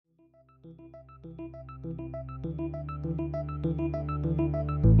Welcome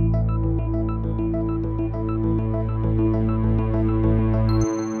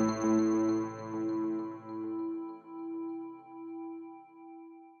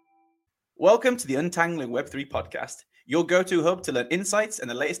to the Untangling Web3 podcast, your go-to hub to learn insights and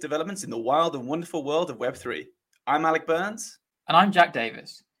the latest developments in the wild and wonderful world of Web3. I'm Alec Burns. And I'm Jack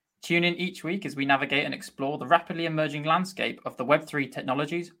Davis. Tune in each week as we navigate and explore the rapidly emerging landscape of the Web3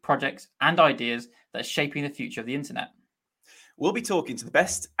 technologies, projects, and ideas that are shaping the future of the internet. We'll be talking to the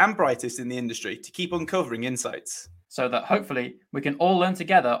best and brightest in the industry to keep uncovering insights, so that hopefully we can all learn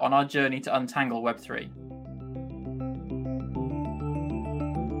together on our journey to untangle Web3.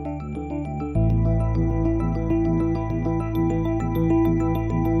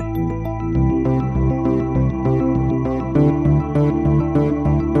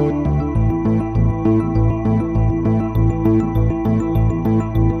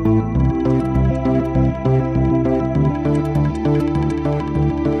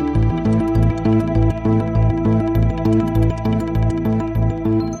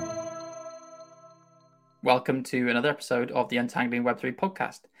 Welcome to another episode of the Untangling Web3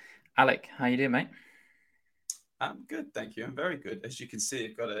 podcast. Alec, how you doing, mate? I'm good, thank you. I'm very good. As you can see,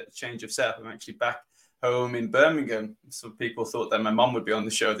 I've got a change of setup. I'm actually back home in Birmingham. Some people thought that my mum would be on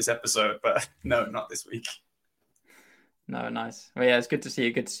the show this episode, but no, not this week. No, nice. Well, yeah, it's good to see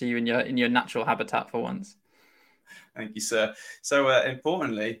you. Good to see you in your natural habitat for once. Thank you, sir. So,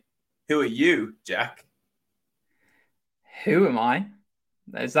 importantly, who are you, Jack? Who am I?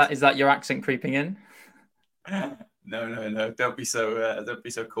 Is that your accent creeping in? No. Don't be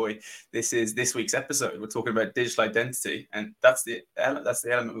so coy. This is this week's episode. We're talking about digital identity, and that's the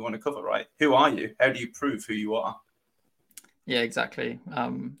element we want to cover, right? Who are you? How do you prove who you are? Yeah, exactly.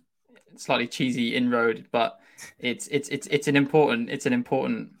 Slightly cheesy inroad, but it's an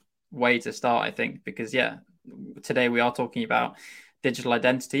important way to start, I think, because today we are talking about digital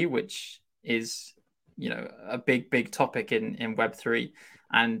identity, which is a big topic in Web3,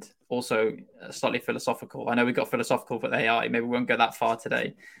 and also slightly philosophical. I know we got philosophical with AI. Maybe we won't go that far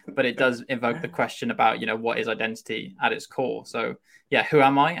today, but it does evoke the question about, what is identity at its core? So yeah, who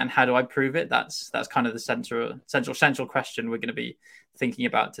am I and how do I prove it? That's kind of the central question we're going to be thinking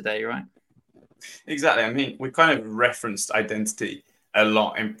about today, right? Exactly. I mean, we kind of referenced identity a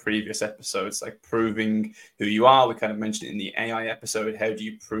lot in previous episodes, like proving who you are. We kind of mentioned it in the AI episode. How do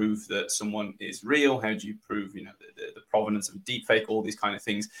you prove that someone is real? How do you prove, the provenance of a deepfake? All these kind of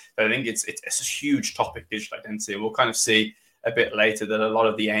things. But I think it's a huge topic, digital identity. And we'll kind of see a bit later that a lot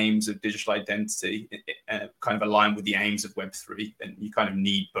of the aims of digital identity kind of align with the aims of Web3, and you kind of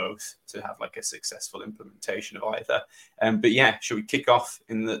need both to have like a successful implementation of either. But yeah, should we kick off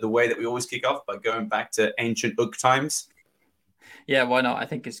in the way that we always kick off by going back to ancient UG times? Yeah, why not? I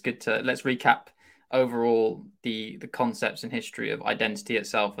think it's good let's recap overall the concepts and history of identity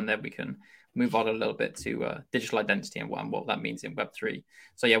itself, and then we can move on a little bit to digital identity and what that means in Web3.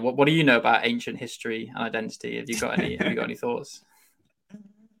 So yeah, what do you know about ancient history and identity? Have you got any thoughts?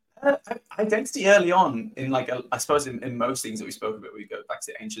 Identity early on in I suppose in most things that we spoke about, we go back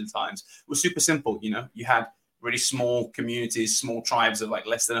to ancient times, was super simple. You had really small communities, small tribes of like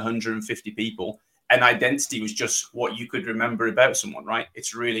less than 150 people. And identity was just what you could remember about someone, right?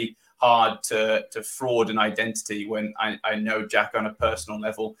 It's really hard to fraud an identity when I know Jack on a personal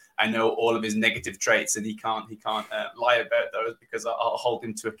level. I know all of his negative traits, and he can't lie about those because I'll hold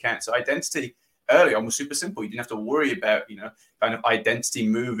him to account. So identity early on was super simple. You didn't have to worry about kind of identity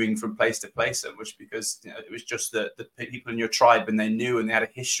moving from place to place so much, because it was just the people in your tribe, and they knew and they had a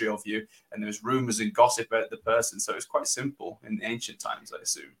history of you, and there was rumors and gossip about the person. So it was quite simple in the ancient times, I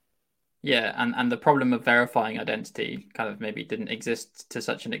assume. Yeah, and the problem of verifying identity kind of maybe didn't exist to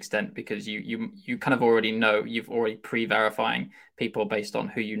such an extent, because you kind of already know, you've already pre-verifying people based on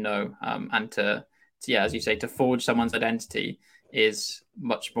who you know, and to as you say, to forge someone's identity is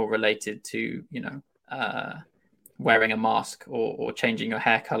much more related to wearing a mask or changing your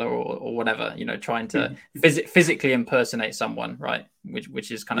hair color or whatever, trying to physically impersonate someone, right? Which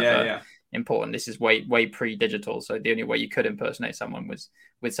is kind of important. This is way pre-digital, so the only way you could impersonate someone was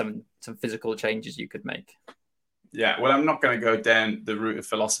with some physical changes you could make. Yeah, well, I'm not going to go down the route of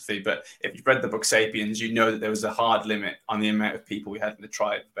philosophy, but if you've read the book Sapiens, you know that there was a hard limit on the amount of people we had in the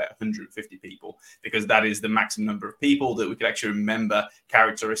tribe, about 150 people, because that is the maximum number of people that we could actually remember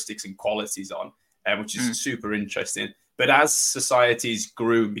characteristics and qualities on, which is super interesting. But as societies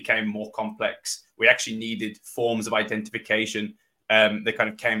grew and became more complex, we actually needed forms of identification that kind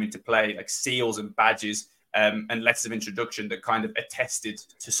of came into play, like seals and badges and letters of introduction that kind of attested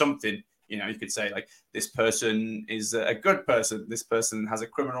to something. You know, you could say like this person is a good person, this person has a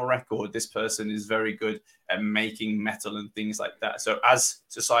criminal record, this person is very good at making metal and things like that. So as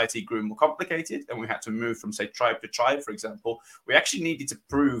society grew more complicated and we had to move from, say, tribe to tribe, for example, we actually needed to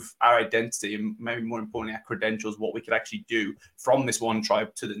prove our identity and maybe more importantly our credentials, what we could actually do from this one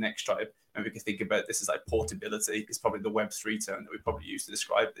tribe to the next tribe. And we can think about this as like portability is probably the Web3 term that we probably use to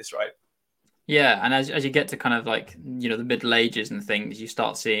describe this, right? Yeah, and as you get to kind of like, you know, the Middle Ages and things, you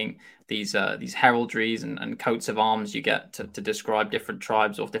start seeing these heraldries and coats of arms you get to describe different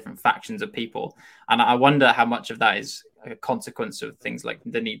tribes or different factions of people. And I wonder how much of that is a consequence of things like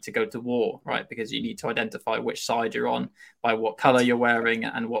the need to go to war, right? Because you need to identify which side you're on by what color you're wearing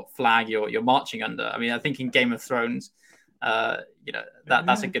and what flag you're marching under. I mean, I think in Game of Thrones, you know,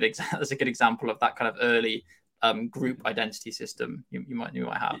 that's a good example of that kind of early group identity system you might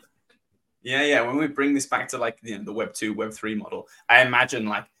have. Yeah. When we bring this back to like, you know, the Web 2, Web 3 model, I imagine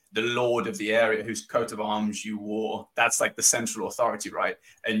like the lord of the area whose coat of arms you wore, that's like the central authority, right?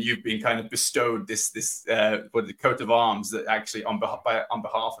 And you've been kind of bestowed this the coat of arms that actually on behalf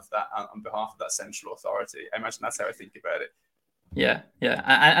of that central authority. I imagine that's how I think about it. Yeah,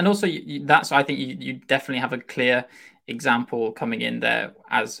 and also that's, I think you definitely have a clear example coming in there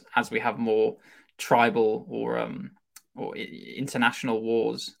as we have more tribal or international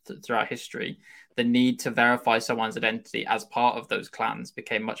wars throughout history. The need to verify someone's identity as part of those clans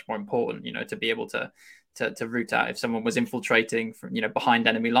became much more important. You know, to be able to root out if someone was infiltrating from, you know, behind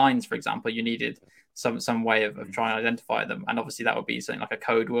enemy lines, for example, you needed some way of trying to identify them, and obviously that would be something like a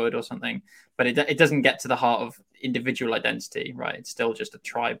code word or something. But it doesn't get to the heart of individual identity, right? It's still just a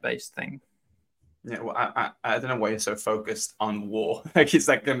tribe based thing. Yeah, well, I don't know why you're so focused on war. Like, is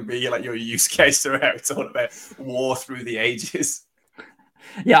that going to be like your use case throughout? It's all about war through the ages.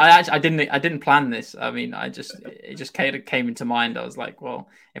 Yeah, I didn't plan this. I mean, it just came into mind. I was like, well,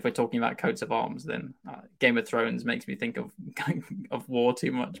 if we're talking about coats of arms, then Game of Thrones makes me think of of war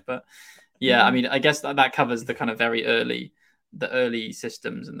too much. But yeah, I mean, I guess that covers the kind of the early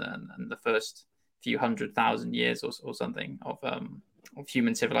systems and the first few 100,000 years or something of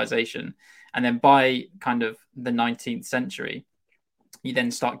human civilization, and then by kind of the 19th century, you then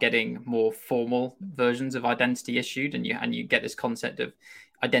start getting more formal versions of identity issued, and you get this concept of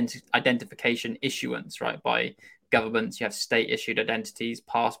identification issuance, right? By governments, you have state issued identities,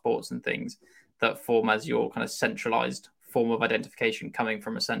 passports, and things that form as your kind of centralized form of identification coming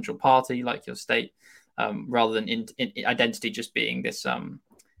from a central party like your state, rather than in identity just being this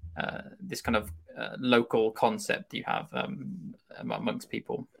this kind of local concept you have amongst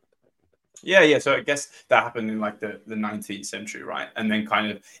people. Yeah. So I guess that happened in like the 19th century, right? And then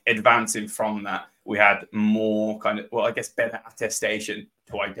kind of advancing from that, we had more kind of, well, I guess better attestation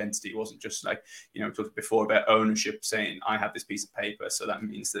to identity. It wasn't just like, you know, we talked before about ownership, saying I have this piece of paper, so that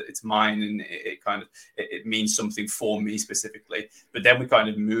means that it's mine, and it means something for me specifically. But then we kind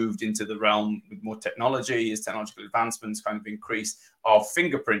of moved into the realm with more technology, as technological advancements kind of increased, of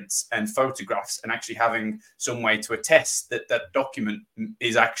fingerprints and photographs, and actually having some way to attest that that document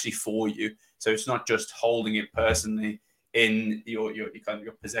is actually for you. So it's not just holding it personally in your kind of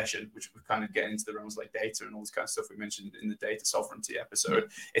your possession, which we kind of get into the realms like data and all this kind of stuff we mentioned in the data sovereignty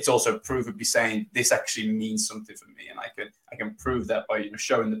episode. It's also provably saying this actually means something for me, and I can prove that by, you know,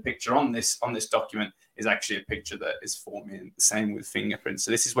 showing the picture on this document is actually a picture that is for me. And the same with fingerprints.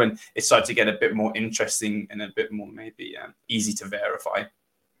 So this is when it started to get a bit more interesting and a bit more maybe easy to verify.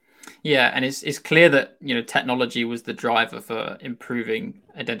 Yeah, and it's clear that, you know, technology was the driver for improving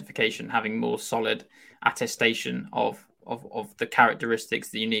identification, having more solid attestation of the characteristics,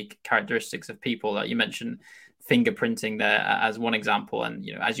 the unique characteristics of people. That you mentioned fingerprinting there as one example, and,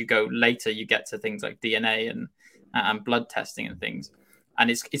 you know, as you go later, you get to things like DNA and blood testing and things.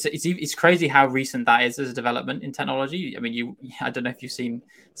 And it's crazy how recent that is as a development in technology. I mean, I don't know if you've seen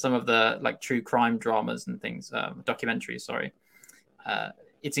some of the like true crime dramas and things, documentaries. Sorry.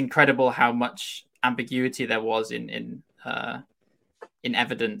 It's incredible how much ambiguity there was in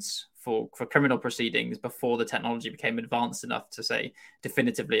evidence for criminal proceedings before the technology became advanced enough to say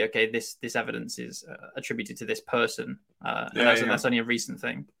definitively, okay, this evidence is attributed to this person, and that's only a recent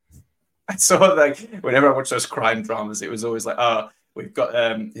thing. So like whenever I watch those crime dramas, it was always like, we've got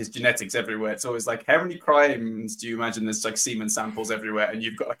his genetics everywhere. It's always like, how many crimes do you imagine there's like semen samples everywhere, and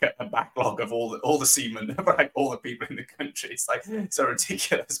you've got like a backlog of all the semen of like all the people in the country? It's like so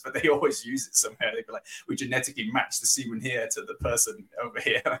ridiculous, but they always use it somehow. They'd be like, we genetically match the semen here to the person over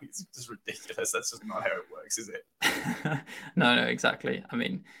here. Like, it's just ridiculous. That's just not how it works, is it? No, exactly. I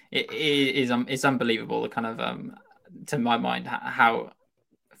mean, it's unbelievable the kind of to my mind how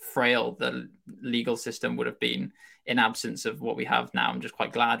frail the legal system would have been in absence of what we have now. I'm just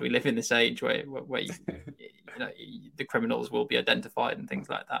quite glad we live in this age where the criminals will be identified and things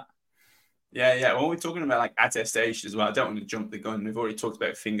like that. Yeah. When we're talking about like attestation as well, I don't want to jump the gun. We've already talked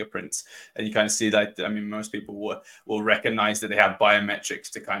about fingerprints, and you kind of see that. I mean, most people will recognize that they have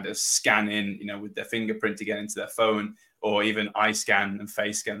biometrics to kind of scan in, with their fingerprint to get into their phone, or even eye scan and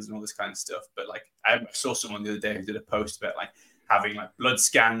face scans and all this kind of stuff. But like, I saw someone the other day who did a post about like having like blood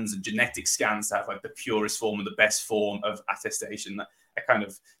scans and genetic scans to have like the purest form and the best form of attestation. That kind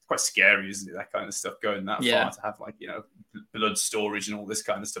of quite scary, isn't it? That kind of stuff going that far to have like, blood storage and all this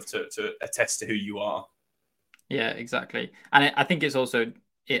kind of stuff to attest to who you are. Yeah, exactly. And I think it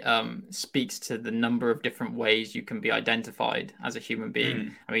speaks to the number of different ways you can be identified as a human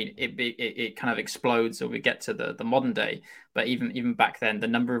being. I mean, it kind of explodes when we get to the modern day, but even back then, the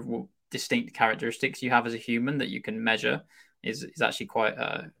number of distinct characteristics you have as a human that you can measure is actually quite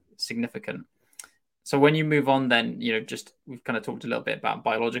significant. So when you move on, then we've kind of talked a little bit about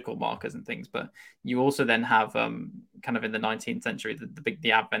biological markers and things, but you also then have kind of in the 19th century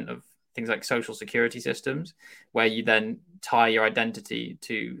the advent of things like social security systems, where you then tie your identity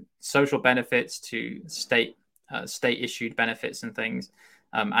to social benefits, to state issued benefits and things,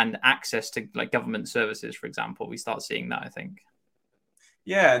 and access to like government services, for example. We start seeing that, I think.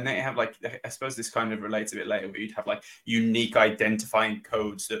 Yeah, and they have like, I suppose this kind of relates a bit later, but you'd have like unique identifying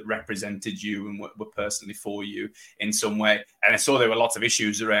codes that represented you and were personally for you in some way. And I saw there were lots of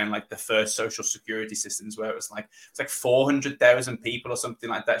issues around like the first social security systems where it's like 400,000 people or something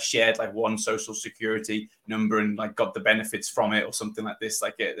like that shared like one social security number and like got the benefits from it or something like this.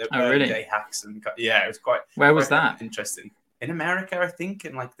 Like early day hacks, and it was quite. Where was that? Interesting. In America, I think,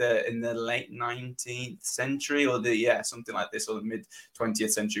 in the late 19th century, or something like this, or the mid 20th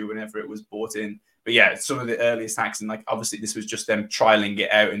century, whenever it was brought in. But yeah, some of the earliest hacks, and like obviously this was just them trialing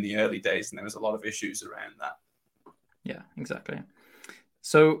it out in the early days, and there was a lot of issues around that. Yeah, exactly.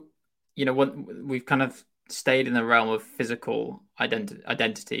 So, we've kind of stayed in the realm of physical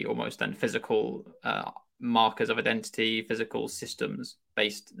identity almost, and physical markers of identity, physical systems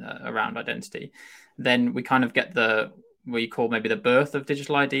based around identity. Then we kind of get what you call maybe the birth of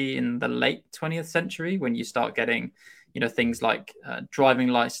digital ID in the late 20th century, when you start getting, things like driving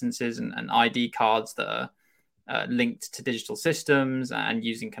licenses and ID cards that are linked to digital systems and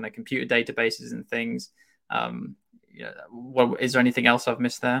using kind of computer databases and things. Is there anything else I've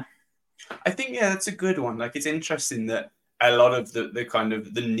missed there? I think, that's a good one. Like, it's interesting that a lot of the kind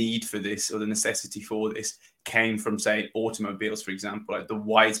of the need for this, or the necessity for this, came from, say, automobiles, for example. Like the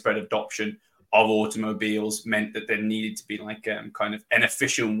widespread adoption of automobiles meant that there needed to be like kind of an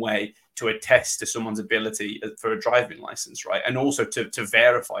efficient way to attest to someone's ability for a driving license, right? And also to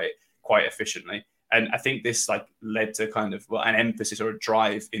verify it quite efficiently. And I think this like led to kind of an emphasis or a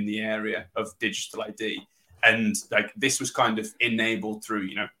drive in the area of digital ID. And like this was kind of enabled through,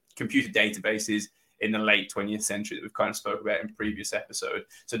 computer databases in the late 20th century that we've kind of spoke about in previous episode.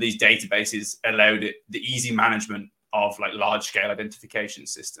 So these databases allowed the easy management of like large scale identification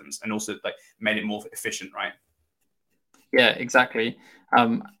systems, and also like made it more efficient, right? Yeah, exactly.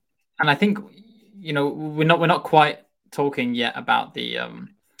 And I think we're not quite talking yet about the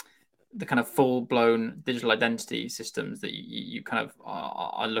kind of full blown digital identity systems that you kind of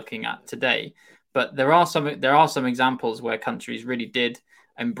are looking at today. But there are some examples where countries really did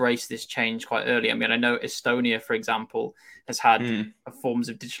embrace this change quite early. I mean, I know Estonia, for example, has had forms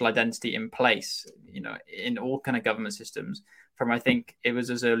of digital identity in place, in all kind of government systems from, I think it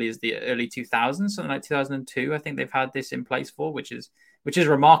was as early as the early 2000s, something like 2002. I think they've had this in place for, which is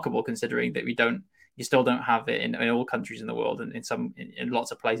remarkable considering that you still don't have it in all countries in the world, and in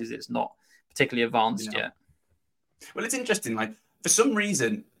lots of places it's not particularly advanced yet. Well, it's interesting. Like for some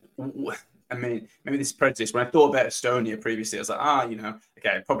reason, I mean, maybe this is prejudice. When I thought about Estonia previously, I was like,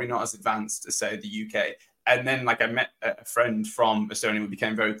 okay, probably not as advanced as, say, the UK. And then, like, I met a friend from Estonia. We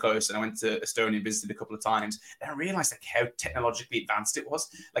became very close, and I went to Estonia and visited a couple of times. And I realized, like, how technologically advanced it was.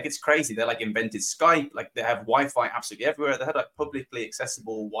 Like, it's crazy. They, like, invented Skype. Like, they have Wi-Fi absolutely everywhere. They had, like, publicly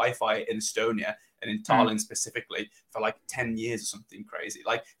accessible Wi-Fi in Estonia and in Tallinn specifically for, like, 10 years or something crazy.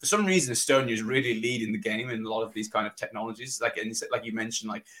 Like, for some reason, Estonia is really leading the game in a lot of these kind of technologies. Like, and like you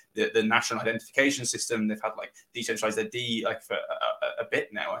mentioned, like, the national identification system. They've had, like, decentralized ID, like, for a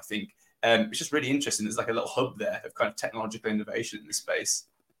bit now, I think. It's just really interesting. There's like a little hub there of kind of technological innovation in this space.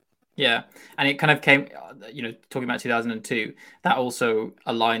 Yeah, and it kind of came, talking about 2002, that also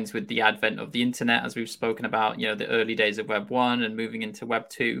aligns with the advent of the internet, as we've spoken about, the early days of Web 1 and moving into Web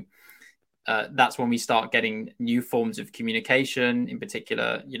 2. that's when we start getting new forms of communication. In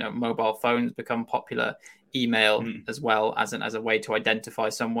particular, mobile phones become popular, email as well as a way to identify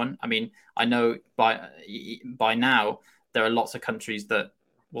someone. I mean, I know by now there are lots of countries that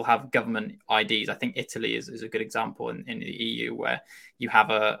will have government IDs. I think Italy is a good example in the EU, where you have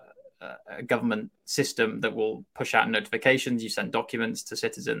a government system that will push out notifications. You send documents to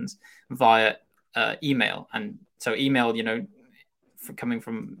citizens via email, and so email, coming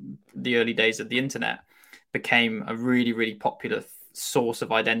from the early days of the internet, became a really, really popular source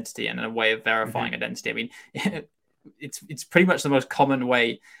of identity and a way of verifying identity. I mean, it's pretty much the most common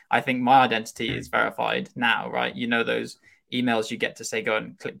way I think my identity is verified now, right? Those emails you get to say, go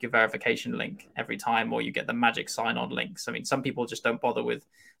and click your verification link every time, or you get the magic sign-on links. I mean, some people just don't bother with,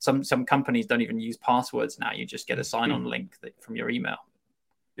 some companies don't even use passwords now. You just get a sign-on link from your email.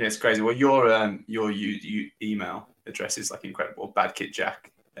 Yeah, it's crazy. Well, your email address is like incredible.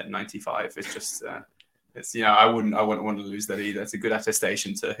 badkitjack@95. It's just I wouldn't want to lose that either. It's a good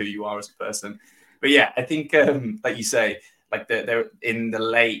attestation to who you are as a person. But yeah, I think like you say, like there in the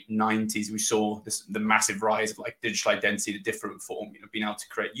late 90s, we saw the massive rise of like digital identity, the different form, being able to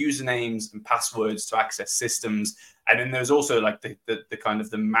create usernames and passwords to access systems. And then there's also like the kind of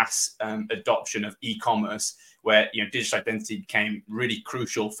the mass adoption of e-commerce, where digital identity became really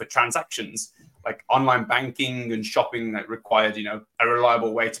crucial for transactions. Like online banking and shopping that required, a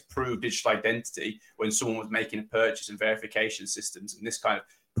reliable way to prove digital identity when someone was making a purchase, and verification systems. And this kind of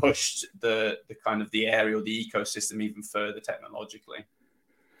pushed the kind of the area or the ecosystem even further technologically.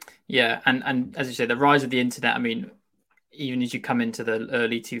 Yeah, and as you say, the rise of the internet. I mean, even as you come into the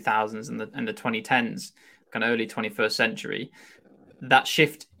early 2000s and the 2010s, kind of early 21st century, that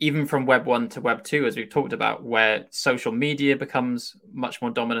shift even from Web 1 to Web 2, as we've talked about, where social media becomes much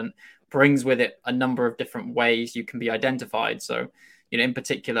more dominant, brings with it a number of different ways you can be identified. So, in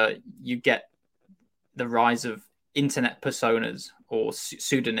particular, you get the rise of internet personas or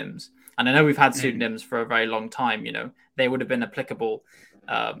pseudonyms. And I know we've had pseudonyms for a very long time. They would have been applicable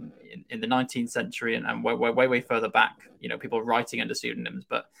in the 19th century and way further back. People writing under pseudonyms,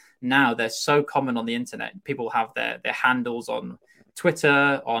 but now they're so common on the internet. People have their handles on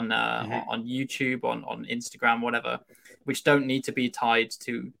Twitter, on YouTube, on Instagram, whatever, which don't need to be tied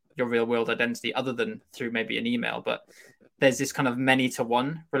to your real world identity other than through maybe an email. But there's this kind of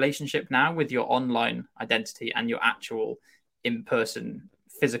many-to-one relationship now with your online identity and your actual in-person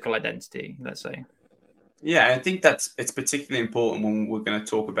physical identity, let's say. Yeah, I think it's particularly important when we're going to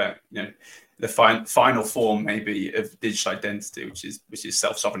talk about the final form maybe of digital identity, which is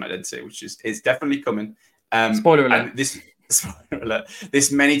self-sovereign identity, which is definitely coming. Spoiler alert. And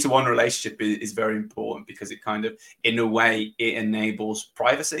this many-to-one relationship is very important, because it kind of, in a way, it enables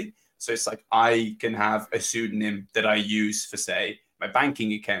privacy. So it's like I can have a pseudonym that I use for, say, my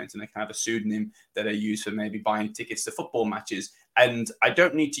banking account, and I can have a pseudonym that I use for maybe buying tickets to football matches. And I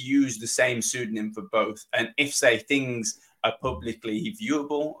don't need to use the same pseudonym for both. And if, say, things are publicly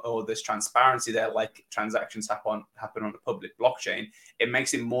viewable or there's transparency there, like transactions happen on a public blockchain, it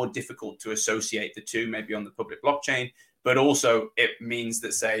makes it more difficult to associate the two, maybe on the public blockchain. But also it means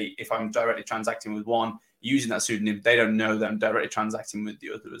that, say, if I'm directly transacting with one using that pseudonym, they don't know that I'm directly transacting with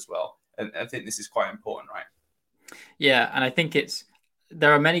the other as well. And I think this is quite important, right? Yeah, and I think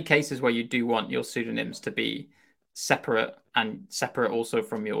there are many cases where you do want your pseudonyms to be separate, and separate also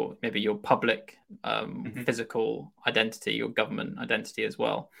from your public physical identity, your government identity as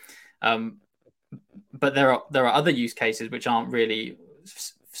well. But there are other use cases which aren't really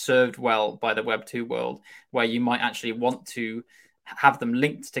served well by the Web 2 world, where you might actually want to have them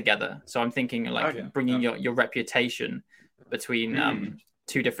linked together. So I'm thinking bringing your reputation between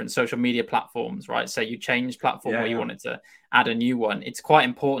two different social media platforms, right? So you change platform you wanted to add a new one. It's quite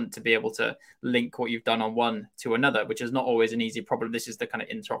important to be able to link what you've done on one to another, which is not always an easy problem. This is the kind of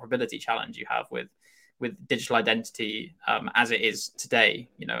interoperability challenge you have with digital identity as it is today,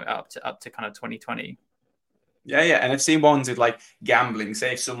 up to kind of 2020. Yeah, and I've seen ones with like gambling.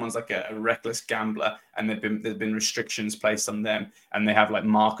 Say if someone's like a reckless gambler and there's been restrictions placed on them, and they have like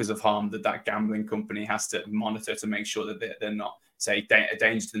markers of harm that gambling company has to monitor to make sure that they're not, say, a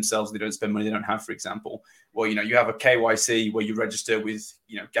danger to themselves. They don't spend money they don't have, for example. Well, you have a KYC where you register with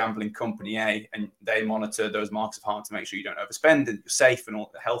gambling company A, and they monitor those marks of harm to make sure you don't overspend and you're safe and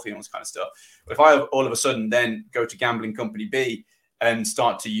all healthy and all this kind of stuff. But if I all of a sudden then go to gambling company B and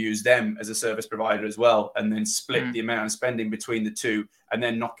start to use them as a service provider as well, and then split the amount of spending between the two, and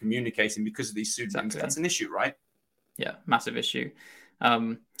then not communicating because of these pseudonyms, that's an issue, right? Yeah, massive issue.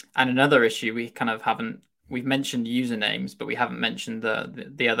 And another issue we've mentioned usernames, but we haven't mentioned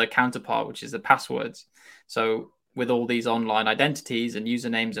the other counterpart, which is the passwords. So with all these online identities and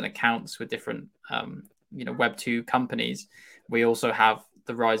usernames and accounts with different Web2 companies, we also have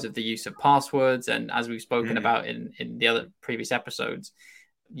the rise of the use of passwords. And as we've spoken about in the other previous episodes,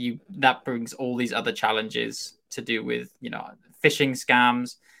 that brings all these other challenges to do with phishing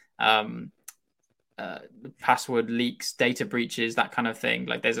scams, password leaks, data breaches, that kind of thing.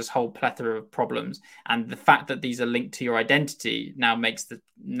 Like there's this whole plethora of problems, and the fact that these are linked to your identity now makes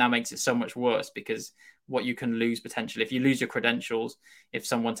it so much worse, because what you can lose potentially if you lose your credentials, if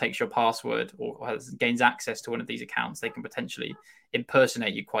someone takes your password or gains access to one of these accounts, they can potentially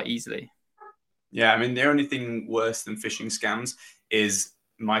impersonate you quite easily. Yeah, I mean, the only thing worse than phishing scams is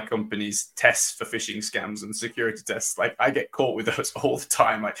my company's tests for phishing scams and security tests. Like, I get caught with those all the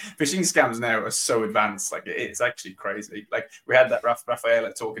time. Like, phishing scams now are so advanced. Like, it's actually crazy. Like, we had that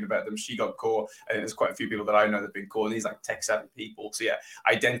Rafaela talking about them. She got caught, and there's quite a few people that I know that have been caught. And these like tech savvy people. So yeah,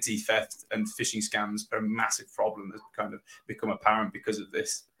 identity theft and phishing scams are a massive problem that's kind of become apparent because of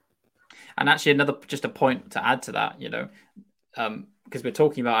this. And actually, just a point to add to that, because we're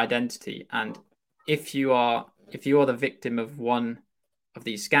talking about identity, and if you are the victim of one of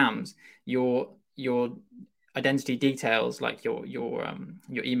these scams, your identity details, like your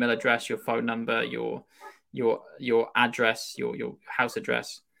email address, your phone number, your address, your house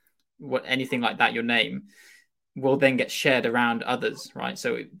address, anything like that, your name, will then get shared around others, right?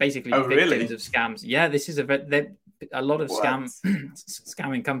 So basically, victims of scams. Yeah, this is a lot of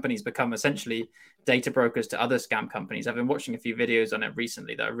scamming companies become essentially data brokers to other scam companies. I've been watching a few videos on it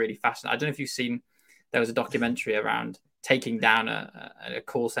recently that are really fascinating. I don't know if you've seen, there was a documentary around taking down a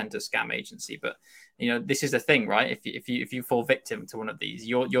call center scam agency, but this is the thing, right? If you fall victim to one of these,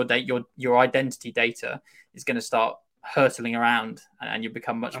 your identity data is going to start hurtling around, and you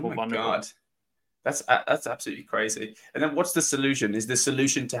become much more vulnerable. God. That's absolutely crazy. And then what's the solution? Is the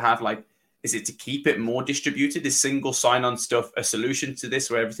solution to have is it to keep it more distributed? Is single sign-on stuff a solution to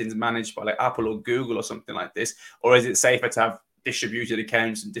this, where everything's managed by like Apple or Google or something like this? Or is it safer to have distributed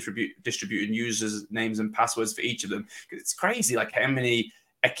accounts and distributed users' names and passwords for each of them? Because it's crazy, like how many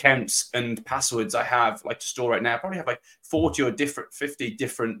accounts and passwords I have to store right now. I probably have like 40 or 50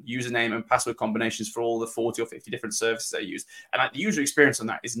 different username and password combinations for all the 40 or 50 different services I use. And the user experience on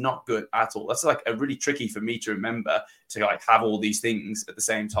that is not good at all. That's like a really tricky for me to remember to have all these things at the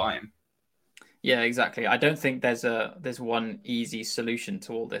same time. Yeah, exactly. I don't think there's one easy solution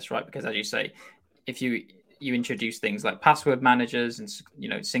to all this, right? Because as you say, if you introduce things like password managers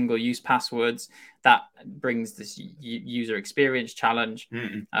and single use passwords, that brings this user experience challenge,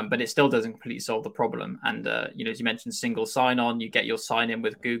 but it still doesn't completely solve the problem. And as you mentioned, single sign on, you get your sign in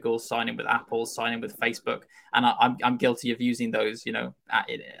with Google, sign in with Apple, sign in with Facebook, and I'm guilty of using those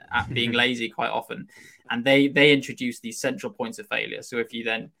at being lazy quite often, and they introduce these central points of failure. So if you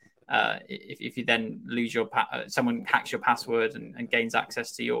then if you then lose someone hacks your password and gains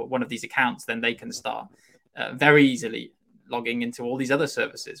access to one of these accounts, then they can start very easily logging into all these other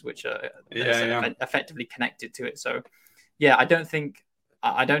services, which are effectively connected to it. So, yeah, I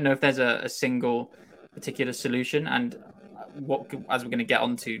don't know if there's a single particular solution. And as we're going to get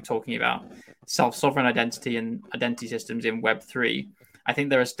onto talking about sovereign identity and identity systems in Web3, I think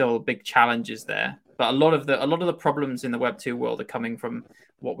there are still big challenges there. But a lot of the problems in the Web2 world are coming from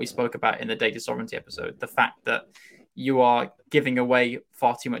what we spoke about in the data sovereignty episode. The fact that you are giving away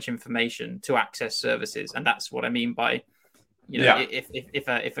far too much information to access services. And that's what I mean by,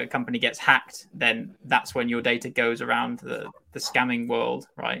 if a company gets hacked, then that's when your data goes around the scamming world,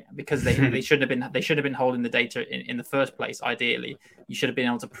 right? Because they shouldn't have been holding the data in the first place. Ideally, you should have been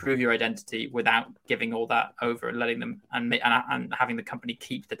able to prove your identity without giving all that over and letting them and having the company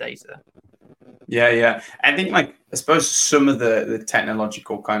keep the data. Yeah. I think I suppose some of the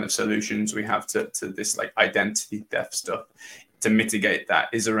technological kind of solutions we have to this identity theft stuff to mitigate that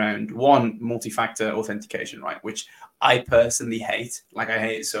is around one, multi-factor authentication, right? Which I personally hate. I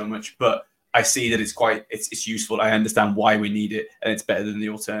hate it so much, but I see that it's useful. I understand why we need it, and it's better than the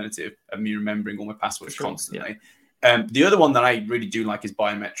alternative of me remembering all my passwords constantly. Yeah. The other one that I really do like is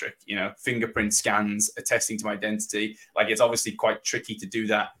biometric, fingerprint scans, attesting to my identity. It's obviously quite tricky to do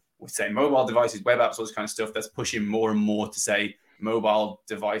that with, say, mobile devices, web apps, all this kind of stuff. That's pushing more and more to say mobile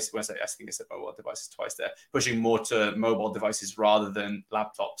device. I think I said mobile devices twice there. Pushing more to mobile devices rather than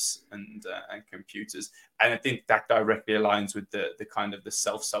laptops and computers. And I think that directly aligns with the kind of the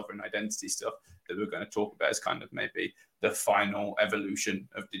self-sovereign identity stuff that we're going to talk about as kind of maybe the final evolution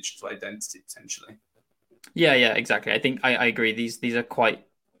of digital identity potentially. Yeah, exactly. I think I agree. These are quite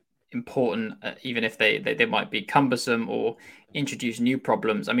important, even if they might be cumbersome or introduce new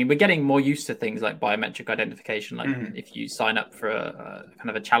problems. I mean, we're getting more used to things like biometric identification. Like if you sign up for a kind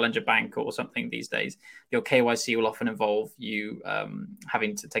of a challenger bank or something these days, your KYC will often involve you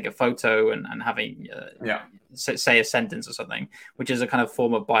having to take a photo and having say a sentence or something, which is a kind of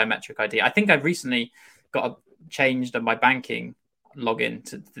form of biometric ID. I think I've recently changed my banking login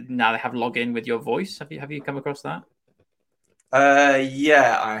to now they have login with your voice. Have you come across that?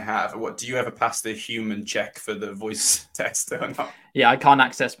 Yeah, I have. What, do you ever pass the human check for the voice test or not? Yeah, I can't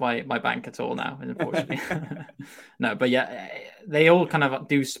access my bank at all now, unfortunately. No, but yeah, they all kind of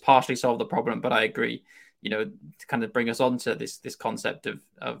do partially solve the problem. But I agree, to kind of bring us on to this concept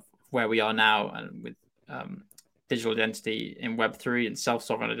of where we are now and with digital identity in Web3 and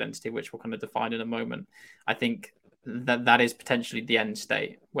self-sovereign identity, which we'll kind of define in a moment. I think that is potentially the end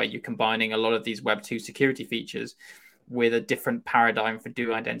state where you're combining a lot of these Web2 security features with a different paradigm for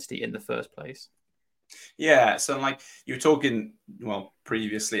dual identity in the first place. Yeah, so like you were talking,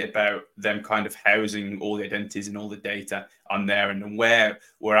 previously about them kind of housing all the identities and all the data on there, and where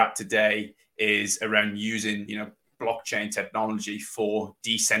we're at today is around using, blockchain technology for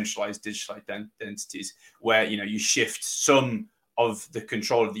decentralized digital identities, where, you shift some of the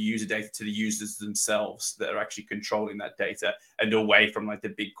control of the user data to the users themselves that are actually controlling that data and away from like the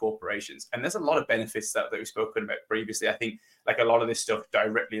big corporations. And there's a lot of benefits that we've spoken about previously. I think like a lot of this stuff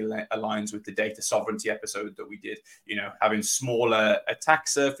directly aligns with the data sovereignty episode that we did, having smaller attack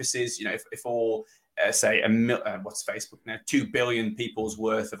surfaces, if all say what's Facebook now, 2 billion people's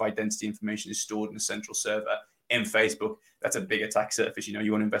worth of identity information is stored in a central server in Facebook, that's a big attack surface. You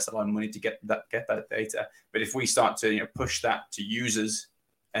want to invest a lot of money to get that data. But if we start to push that to users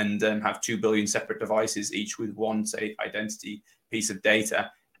and have 2 billion separate devices, each with one, say, identity piece of data,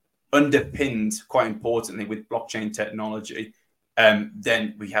 underpinned quite importantly with blockchain technology,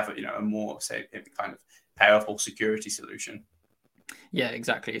 then we have a more, say, kind of powerful security solution. Yeah,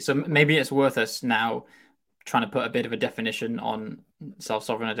 exactly. So maybe it's worth us now trying to put a bit of a definition on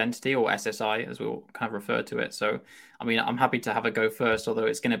self-sovereign identity, or SSI as we'll kind of refer to it. So I mean, I'm happy to have a go first, although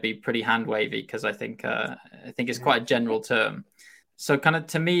it's going to be pretty hand wavy because I think it's quite a general term. So kind of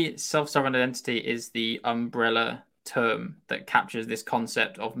to me, self-sovereign identity is the umbrella term that captures this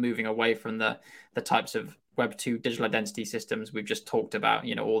concept of moving away from the types of Web2 digital identity systems we've just talked about,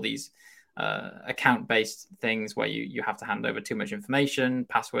 all these account-based things where you have to hand over too much information,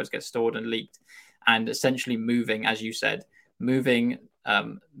 passwords get stored and leaked, and essentially moving, as you said, the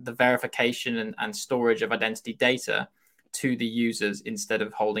verification and storage of identity data to the users instead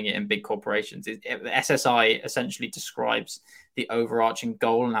of holding it in big corporations. SSI essentially describes the overarching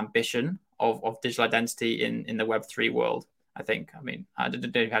goal and ambition of digital identity in the Web3 world, I think. I mean, I don't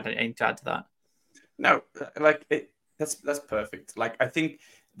know if you had anything to add to that. No, that's perfect. Like, I think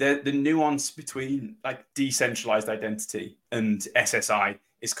the nuance between like decentralized identity and SSI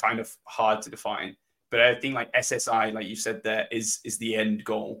is kind of hard to define. But I think like SSI, like you said there, is the end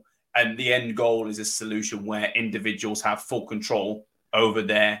goal. And the end goal is a solution where individuals have full control over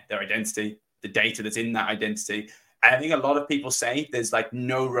their identity, the data that's in that identity. And I think a lot of people say there's like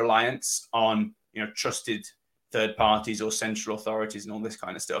no reliance on, trusted third parties or central authorities and all this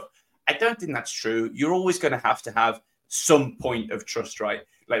kind of stuff. I don't think that's true. You're always going to have some point of trust, right?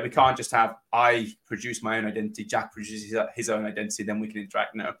 Like we can't just have, I produce my own identity, Jack produces his own identity, then we can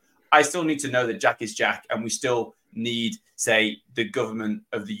interact. No, I still need to know that Jack is Jack, and we still need, say, the government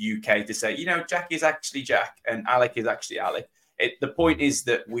of the UK to say, Jack is actually Jack and Alec is actually Alec. The point is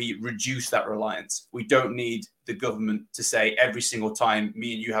that we reduce that reliance. We don't need the government to say every single time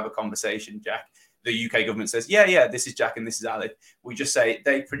me and you have a conversation, Jack, the UK government says, yeah, this is Jack and this is Alec. We just say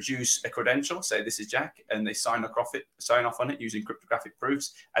they produce a credential, say this is Jack, and they sign off on it using cryptographic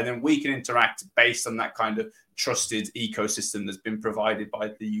proofs. And then we can interact based on that kind of trusted ecosystem that's been provided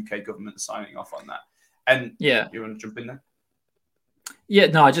by the UK government signing off on that. And yeah, you want to jump in there? Yeah,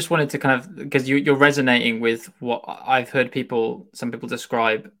 no, I just wanted to kind of, because you're resonating with what I've heard some people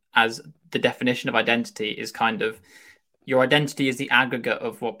describe as the definition of identity is kind of your identity is the aggregate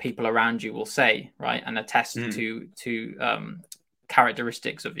of what people around you will say, right? And attest to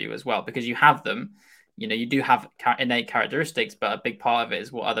characteristics of you as well, because you have them, you do have innate characteristics, but a big part of it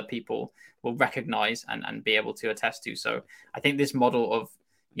is what other people will recognize and be able to attest to. So I think this model of,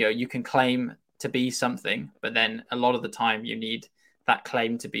 you can claim to be something, but then a lot of the time you need that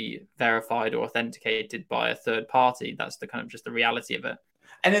claim to be verified or authenticated by a third party. That's the kind of just the reality of it.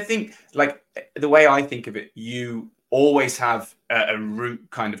 And I think, like, the way I think of it, you always have a root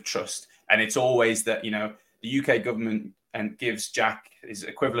kind of trust. And it's always that, the UK government gives Jack his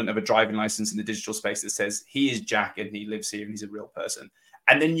equivalent of a driving license in the digital space that says he is Jack and he lives here and he's a real person.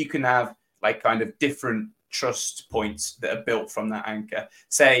 And then you can have like kind of different trust points that are built from that anchor.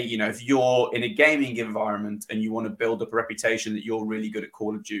 Say, if you're in a gaming environment and you want to build up a reputation that you're really good at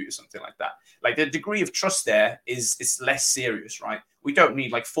Call of Duty or something like that, like the degree of trust there is less serious, right? We don't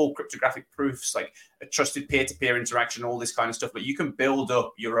need like full cryptographic proofs, like a trusted peer-to-peer interaction, all this kind of stuff. But you can build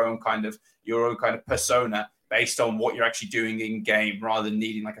up your own kind of persona based on what you're actually doing in game, rather than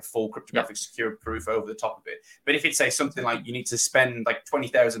needing like a full cryptographic secure proof over the top of it. But if it's say something like you need to spend like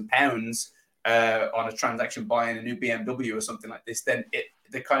 £20,000 on a transaction buying a new BMW or something like this, then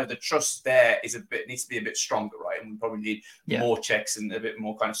the trust there needs to be a bit stronger, right? And we probably need more checks and a bit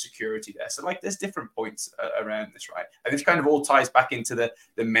more kind of security there. So like there's different points around this, right? And this kind of all ties back into the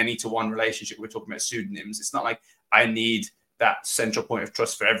many-to-one relationship we're talking about pseudonyms. It's not like I need that central point of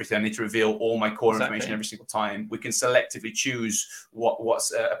trust for everything. I need to reveal all my core information every single time. We can selectively choose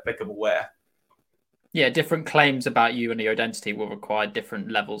what's applicable where. Yeah, different claims about you and your identity will require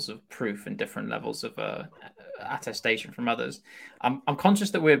different levels of proof and different levels of attestation from others. I'm conscious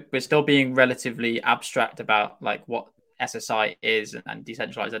that we're still being relatively abstract about like what SSI is and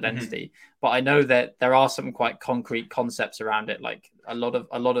decentralized identity, but I know that there are some quite concrete concepts around it. Like a lot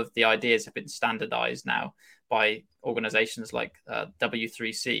of the ideas have been standardized now by organizations like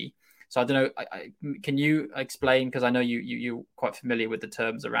W3C. So I don't know, can you explain, because I know you're quite familiar with the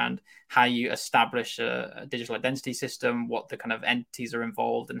terms around how you establish a digital identity system, what the kind of entities are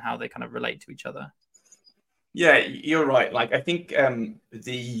involved and how they kind of relate to each other? Yeah, you're right. Like I think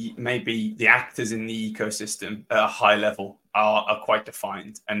the actors in the ecosystem at a high level are quite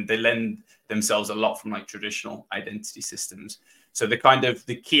defined, and they lend themselves a lot from like traditional identity systems. So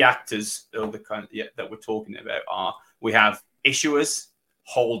the key actors or that we're talking about we have issuers,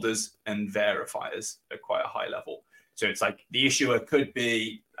 holders, and verifiers at quite a high level. So it's like the issuer could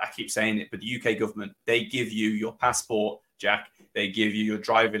be, I keep saying it, but the UK government, they give you your passport, Jack. They give you your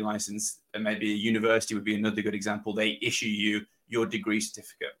driving license, and maybe a university would be another good example. They issue you your degree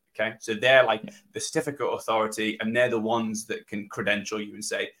certificate. Okay. So they're like the certificate authority, and they're the ones that can credential you and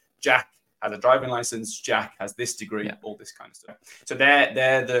say, Jack has a driving license, Jack has this degree, all this kind of stuff. So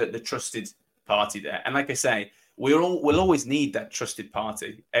they're the trusted party there. And like I say, we'll always need that trusted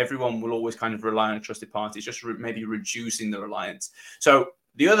party. Everyone will always kind of rely on a trusted party. It's just maybe reducing the reliance. So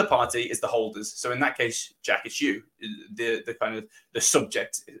the other party is the holders. So in that case, Jack, it's you, the kind of the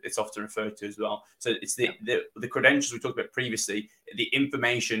subject. It's often referred to as well. So it's the credentials we talked about previously. The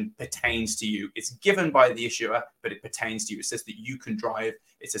information pertains to you. It's given by the issuer, but it pertains to you. It says that you can drive.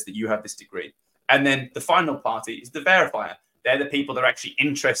 It says that you have this degree. And then the final party is the verifier. They're the people that are actually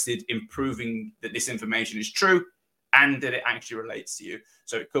interested in proving that this information is true and that it actually relates to you.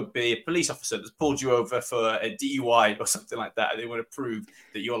 So it could be a police officer that's pulled you over for a DUI or something like that. They want to prove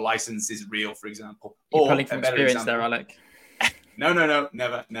that your license is real, for example. You're pulling from experience there, Alec. No,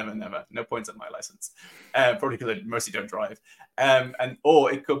 never. No points on my license. Probably because I mostly don't drive.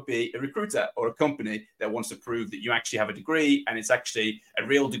 Or it could be a recruiter or a company that wants to prove that you actually have a degree and it's actually a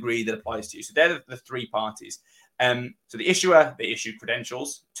real degree that applies to you. So they're the three parties. So the issuer, they issue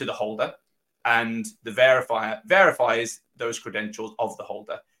credentials to the holder, and the verifier verifies those credentials of the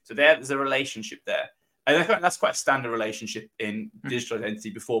holder. So there's a relationship there. And I think that's quite a standard relationship in digital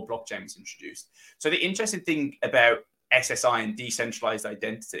identity before blockchain was introduced. So the interesting thing about SSI and decentralized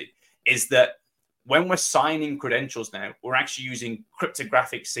identity is that when we're signing credentials now, we're actually using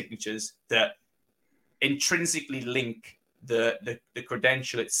cryptographic signatures that intrinsically link the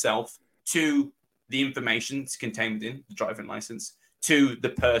credential itself to the information that's contained within the driving license, to the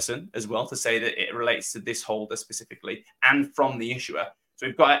person as well, to say that it relates to this holder specifically, and from the issuer. So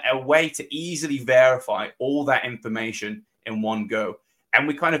we've got a way to easily verify all that information in one go. And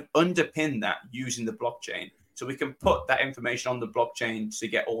we kind of underpin that using the blockchain. So we can put that information on the blockchain to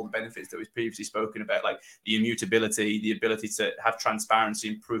get all the benefits that we've previously spoken about, like the immutability, the ability to have transparency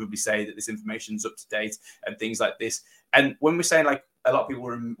and provably say that this information is up to date and things like this. And when we're saying like a lot of people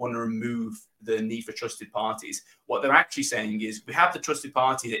want to remove the need for trusted parties, what they're actually saying is we have the trusted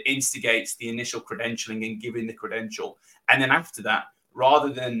party that instigates the initial credentialing and giving the credential. And then after that, rather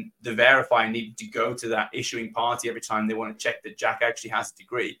than the verifier needing to go to that issuing party every time they want to check that Jack actually has a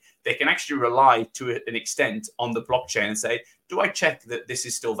degree, they can actually rely to an extent on the blockchain and say, do I check that this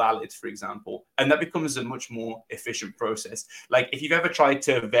is still valid, for example? And that becomes a much more efficient process. Like if you've ever tried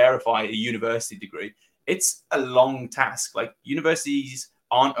to verify a university degree, it's a long task. Like universities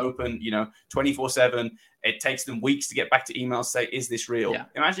aren't open, 24/7. It takes them weeks to get back to emails, say, is this real? Yeah.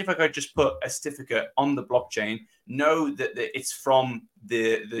 Imagine if I could just put a certificate on the blockchain, know that it's from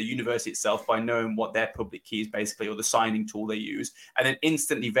the university itself by knowing what their public key is basically, or the signing tool they use, and then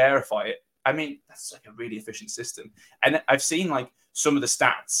instantly verify it I mean, that's like a really efficient system. And I've seen like some of the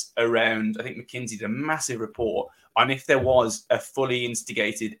stats around, I think McKinsey did a massive report on if there was a fully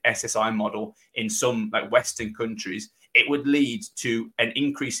instigated SSI model in some like Western countries, it would lead to an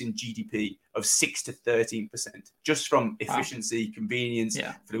increase in GDP of 6 to 13%, just from efficiency, convenience,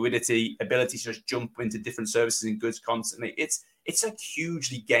 fluidity, ability to just jump into different services and goods constantly. It's a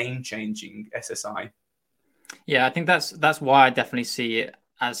hugely game-changing SSI. Yeah, I think that's why I definitely see it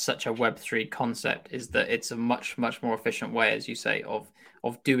as such a Web3 concept, is that it's a much more efficient way, as you say, of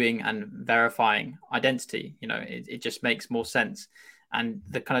doing and verifying identity. It just makes more sense. And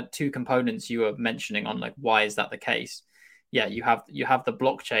the kind of two components you were mentioning on like why is that the case? Yeah, you have the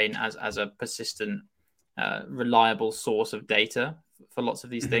blockchain as a persistent, reliable source of data for lots of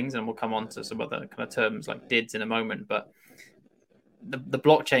these things, and we'll come on to some other kind of terms like DIDs in a moment, but the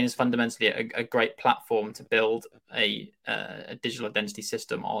blockchain is fundamentally a great platform to build a digital identity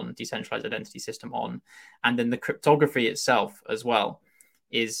system on, decentralized identity system on, and then the cryptography itself as well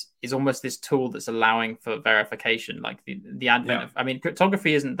is almost this tool that's allowing for verification. Like the advent of, I mean,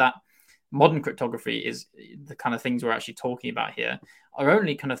 cryptography isn't that modern cryptography is the kind of things we're actually talking about here are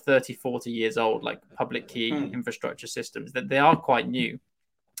only kind of 30-40 years old, like public key infrastructure systems, that they are quite new.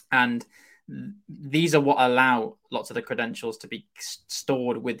 And these are what allow lots of the credentials to be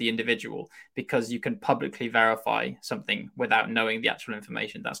stored with the individual, because you can publicly verify something without knowing the actual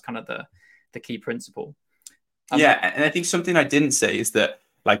information. That's kind of the key principle. And I think something I didn't say is that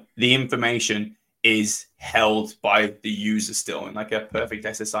like the information is held by the user still in like a perfect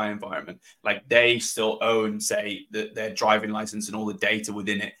SSI environment. Like they still own, say, their driving license and all the data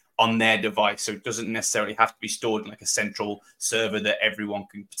within it on their device. So it doesn't necessarily have to be stored in like a central server that everyone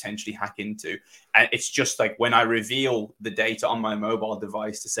can potentially hack into. And it's just like when I reveal the data on my mobile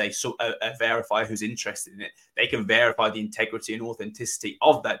device to say a verifier who's interested in it, they can verify the integrity and authenticity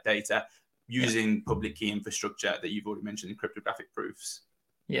of that data using public key infrastructure that you've already mentioned in cryptographic proofs.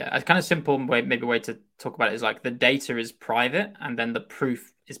 Yeah, a kind of simple way to talk about it is like the data is private and then the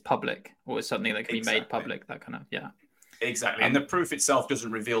proof is public, or is something that can be made public. That kind of, Exactly. And the proof itself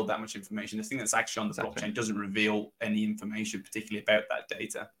doesn't reveal that much information. The thing that's actually on the blockchain doesn't reveal any information, particularly about that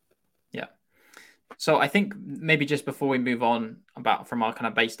data. Yeah. So I think maybe just before we move on from our kind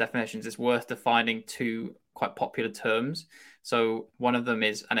of base definitions, it's worth defining two quite popular terms. So one of them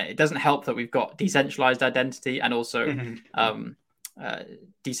is, and it doesn't help that we've got decentralized identity and also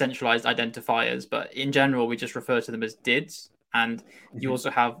decentralized identifiers, but in general, we just refer to them as DIDs. And you also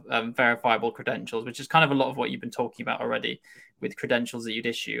have verifiable credentials, which is kind of a lot of what you've been talking about already with credentials that you'd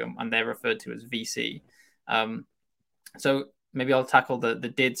issue, and they're referred to as VC. So maybe I'll tackle the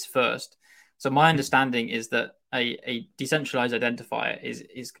DIDs first. So my understanding is that a decentralized identifier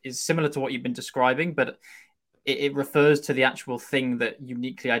is similar to what you've been describing, but it refers to the actual thing that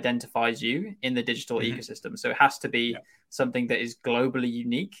uniquely identifies you in the digital ecosystem. So it has to be something that is globally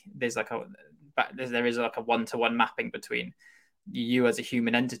unique. There is like a one-to-one mapping between you as a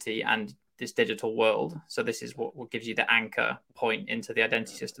human entity and this digital world. So this is what gives you the anchor point into the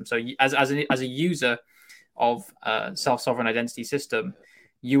identity system. So as a user of a self-sovereign identity system,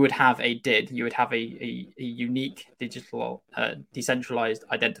 you would have a DID, you would have a unique digital decentralized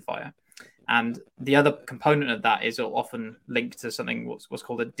identifier. And the other component of that is often linked to something what's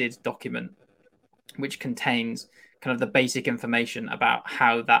called a DID document, which contains kind of the basic information about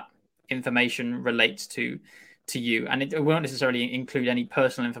how that information relates to you. And it won't necessarily include any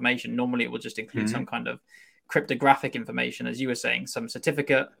personal information. Normally, it will just include some kind of cryptographic information, as you were saying, some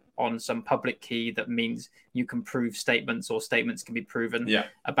certificate on some public key that means you can prove statements, or statements can be proven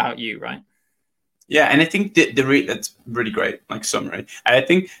about you, right? Yeah, and I think that's really great, like summary. And I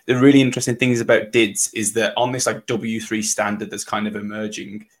think the really interesting things about DIDs is that on this like W3 standard that's kind of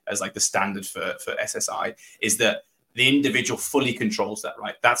emerging as like the standard for SSI, is that the individual fully controls that,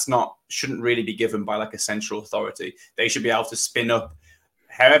 right? Shouldn't really be given by like a central authority. They should be able to spin up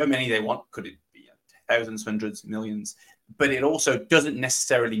however many they want. Could it be thousands, hundreds, millions? But it also doesn't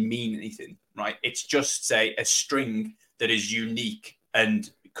necessarily mean anything, right? It's just, say, a string that is unique and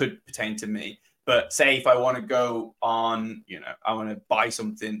could pertain to me. But say if I want to go on, I want to buy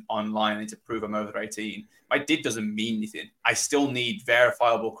something online and to prove I'm over 18, my DID doesn't mean anything. I still need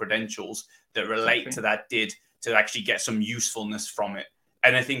verifiable credentials that relate to that DID to actually get some usefulness from it.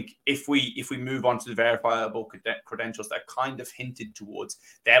 And I think if we move on to the verifiable credentials that are kind of hinted towards,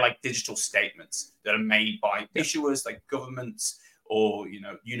 they're like digital statements that are made by issuers like governments or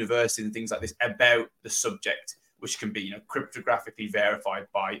universities and things like this about the subject, which can be cryptographically verified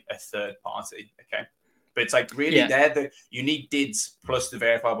by a third party. Okay, but it's like really you need DIDs plus the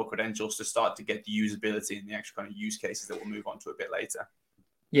verifiable credentials to start to get the usability and the actual kind of use cases that we'll move on to a bit later.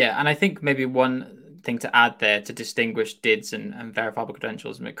 Yeah, and I think maybe one thing to add there to distinguish DIDs and verifiable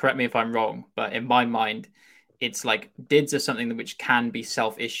credentials, and correct me if I'm wrong, but in my mind, it's like DIDs are something that which can be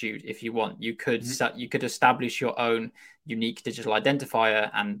self-issued if you want. You could establish your own unique digital identifier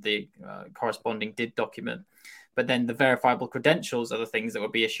and the corresponding DID document. But then the verifiable credentials are the things that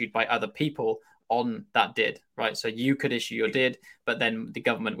would be issued by other people on that DID, right? So you could issue your DID, but then the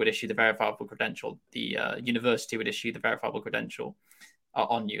government would issue the verifiable credential. The university would issue the verifiable credential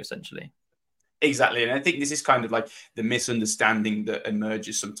on you, essentially. Exactly. And I think this is kind of like the misunderstanding that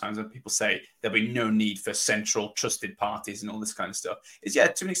emerges sometimes when people say there'll be no need for central trusted parties and all this kind of stuff. Is yeah,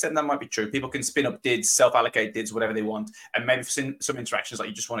 to an extent that might be true. People can spin up DIDs, self-allocate DIDs, whatever they want. And maybe for some interactions, like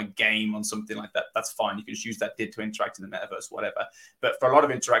you just want a game on something like that, that's fine. You can just use that DID to interact in the metaverse, whatever. But for a lot of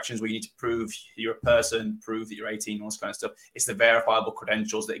interactions where you need to prove you're a person, prove that you're 18, all this kind of stuff, it's the verifiable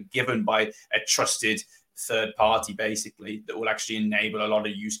credentials that are given by a trusted third party, basically, that will actually enable a lot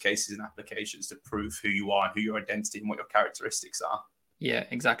of use cases and applications to prove who you are and who your identity and what your characteristics are. Yeah,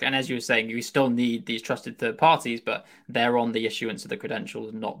 exactly. And as you were saying, you still need these trusted third parties, but they're on the issuance of the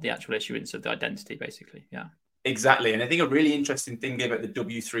credentials, not the actual issuance of the identity, basically. Yeah. Exactly. And I think a really interesting thing about the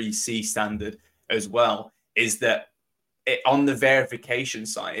W3C standard as well is that on the verification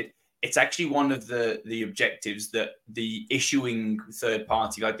side, it's actually one of the objectives that the issuing third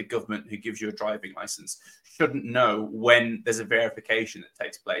party, like the government who gives you a driving license, shouldn't know when there's a verification that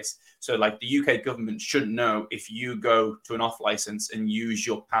takes place. So like the UK government shouldn't know if you go to an off license and use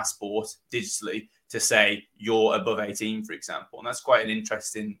your passport digitally to say you're above 18, for example. And that's quite an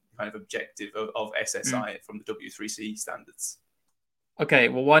interesting kind of objective of SSI from the W3C standards. Okay,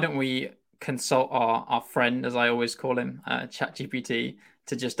 well, why don't we consult our friend, as I always call him, ChatGPT,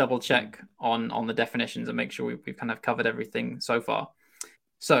 to just double check on the definitions and make sure we've kind of covered everything so far.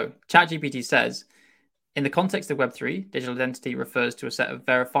 So ChatGPT says, in the context of Web3, digital identity refers to a set of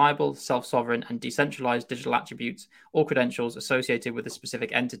verifiable, self-sovereign, and decentralized digital attributes or credentials associated with a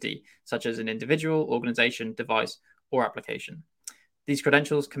specific entity, such as an individual, organization, device, or application. These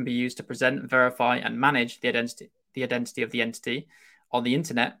credentials can be used to present, verify, and manage the identity of the entity on the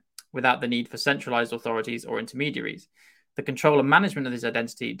internet without the need for centralized authorities or intermediaries. The control and management of this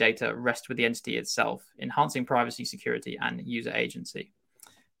identity data rest with the entity itself, enhancing privacy, security, and user agency.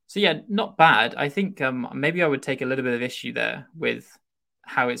 So yeah, not bad. I think maybe I would take a little bit of issue there with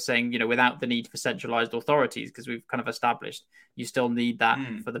how it's saying, without the need for centralized authorities, because we've kind of established you still need that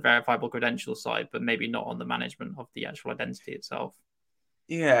for the verifiable credential side, but maybe not on the management of the actual identity itself.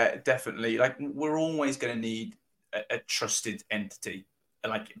 Yeah, definitely. Like we're always going to need a trusted entity,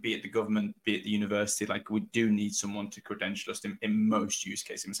 like be it the government, be it the university. Like we do need someone to credential us in most use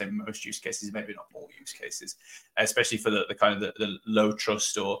cases. I'm saying most use cases, maybe not all use cases, especially for the kind of the low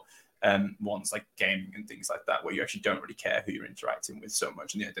trust or ones like gaming and things like that, where you actually don't really care who you're interacting with so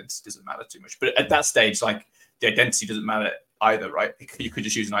much, and the identity doesn't matter too much. But at that stage, like the identity doesn't matter either, right? You could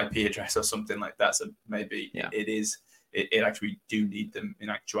just use an IP address or something like that. So maybe it actually do need them in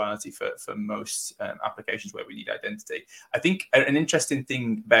actuality for most applications where we need identity. I think an interesting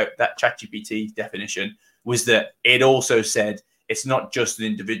thing about that ChatGPT definition was that it also said it's not just an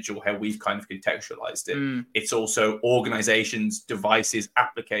individual, how we've kind of contextualized it. It's also organizations, devices,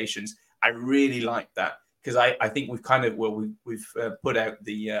 applications. I really like that because I think we've kind of, we've put out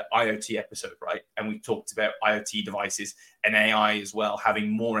the IoT episode, right? And we talked about IoT devices and AI as well, having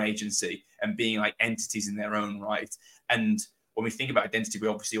more agency and being like entities in their own right. And when we think about identity, we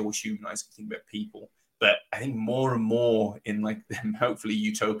obviously always humanize and think about people. But I think more and more in like hopefully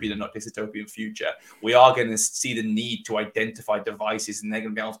utopian and not dystopian future, we are going to see the need to identify devices, and they're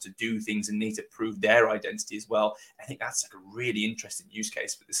going to be able to do things and need to prove their identity as well. I think that's like a really interesting use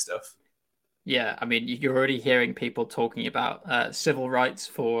case for this stuff. Yeah, I mean, you're already hearing people talking about civil rights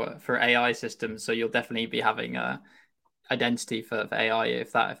for AI systems, so you'll definitely be having identity for AI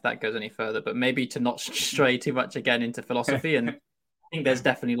if that goes any further. But maybe to not stray too much again into philosophy, and I think there's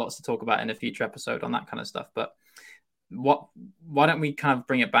definitely lots to talk about in a future episode on that kind of stuff. But why don't we kind of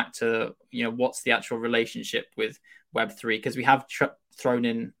bring it back to what's the actual relationship with Web3? Because we have thrown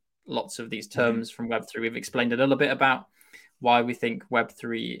in lots of these terms from Web3. We've explained a little bit about why we think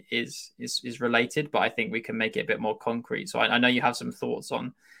Web3 is related, but I think we can make it a bit more concrete. So I know you have some thoughts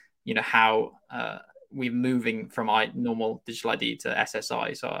on, how we're moving from normal digital ID to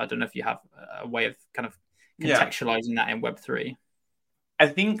SSI. So I don't know if you have a way of kind of contextualizing that in Web3. I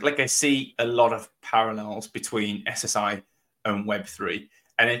think like I see a lot of parallels between SSI and Web3.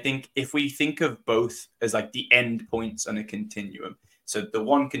 And I think if we think of both as like the end points on a continuum, so the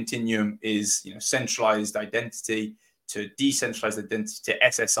one continuum is, centralized identity to decentralized identity to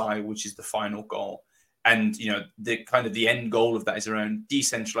SSI, which is the final goal. And the end goal of that is around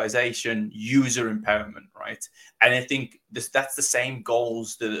decentralization, user empowerment, right? And I think that's the same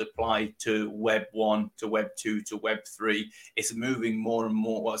goals that apply to Web 1, to Web 2, to Web 3. It's moving more and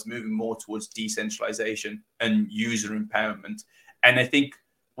more. Well, it's moving more towards decentralization and user empowerment. And I think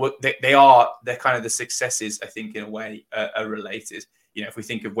what they're kind of the successes, I think, in a way, are related. If we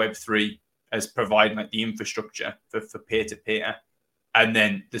think of Web 3 as providing like the infrastructure for peer-to-peer, and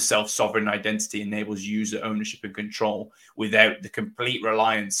then the self-sovereign identity enables user ownership and control without the complete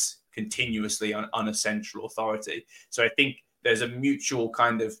reliance continuously on a central authority. So I think there's a mutual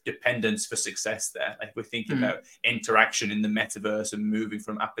kind of dependence for success there. Like we're thinking about interaction in the metaverse and moving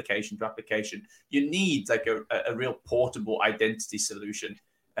from application to application. You need like a real portable identity solution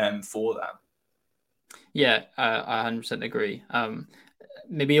for that. Yeah, I 100% agree.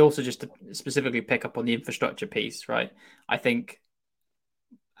 Maybe also just to specifically pick up on the infrastructure piece, right? I think,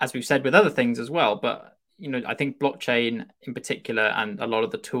 as we've said with other things as well, but I think blockchain in particular, and a lot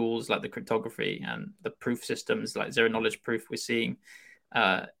of the tools like the cryptography and the proof systems like zero knowledge proof we're seeing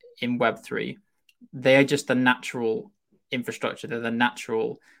in Web3, they are just the natural infrastructure. They're the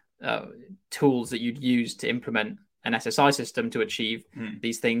natural tools that you'd use to implement an SSI system to achieve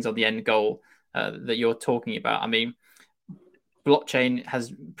these things on the end goal that you're talking about. I mean, blockchain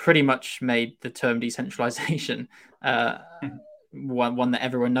has pretty much made the term decentralization one that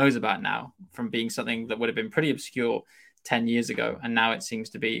everyone knows about now, from being something that would have been pretty obscure 10 years ago. And now it seems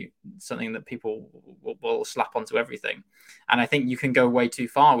to be something that people will slap onto everything. And I think you can go way too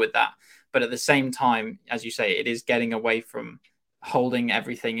far with that. But at the same time, as you say, it is getting away from holding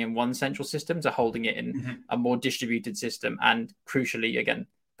everything in one central system to holding it in a more distributed system. And crucially, again,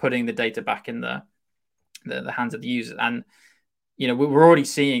 putting the data back in the hands of the user. And, we're already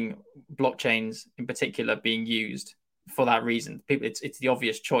seeing blockchains in particular being used for that reason. It's the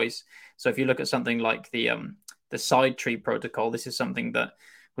obvious choice. So if you look at something like the side tree protocol, this is something that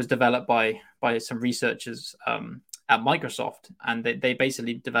was developed by some researchers at Microsoft, and they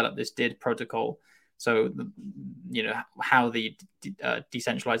basically developed this DID protocol. So how the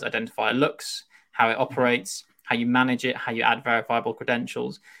decentralized identifier looks, how it operates, how you manage it, how you add verifiable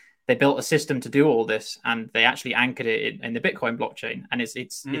credentials. They built a system to do all this, and they actually anchored it in the Bitcoin blockchain. And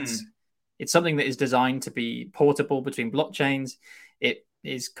it's something that is designed to be portable between blockchains. It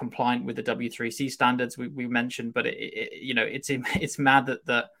is compliant with the W3C standards we mentioned, but it's mad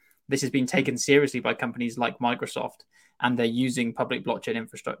that this has been taken seriously by companies like Microsoft, and they're using public blockchain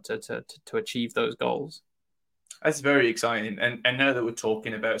infrastructure to achieve those goals. That's very exciting. And now that we're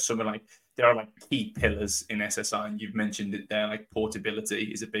talking about something like, there are like key pillars in SSI, and you've mentioned it there, like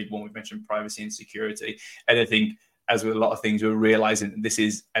portability is a big one. We've mentioned privacy and security. And I think, as with a lot of things, we're realizing that this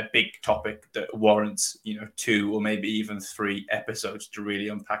is a big topic that warrants, 2 or maybe even 3 episodes to really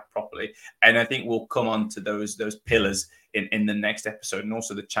unpack properly. And I think we'll come on to those pillars in the next episode, and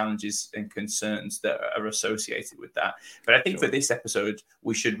also the challenges and concerns that are associated with that. But I think for this episode,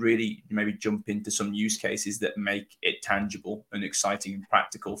 we should really maybe jump into some use cases that make it tangible and exciting and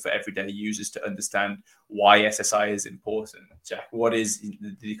practical for everyday users to understand why SSI is important. Jack, what is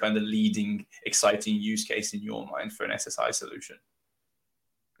the kind of leading exciting use case in your mind for an SSI solution?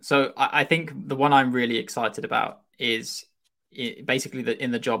 So I think the one I'm really excited about is basically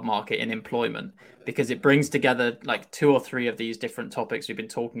in the job market, in employment, because it brings together like 2 or 3 of these different topics we've been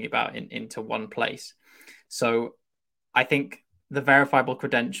talking about into one place. So I think the verifiable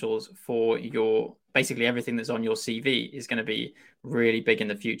credentials for basically everything that's on your CV is going to be really big in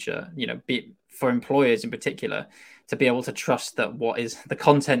the future, for employers in particular, to be able to trust that what is the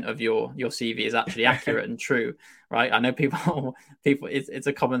content of your CV is actually accurate and true, right? I know people it's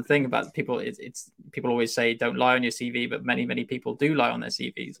a common thing about people. It's people always say don't lie on your CV, but many people do lie on their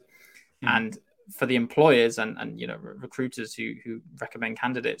CVs. And for the employers and recruiters who recommend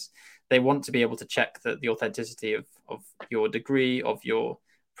candidates, they want to be able to check the authenticity of your degree, of your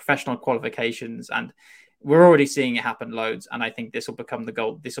professional qualifications. And we're already seeing it happen loads. And I think this will become the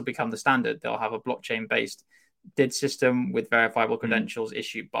goal. This will become the standard. They'll have a blockchain based DID system with verifiable credentials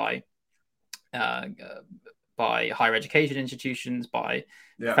issued by higher education institutions, by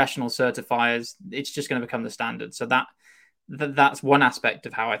professional certifiers. It's just going to become the standard. So that's one aspect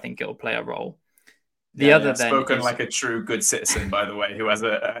of how I think it'll play a role. The other then spoken is, like a true good citizen, by the way, who has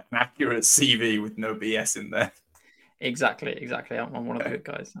an accurate CV with no BS in there. Exactly. I'm one of the good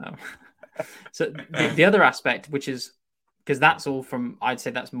guys. So the other aspect, which is, because that's all from, I'd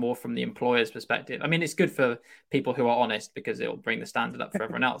say that's more from the employer's perspective. I mean, it's good for people who are honest because it will bring the standard up for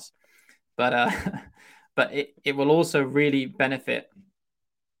everyone else. But it will also really benefit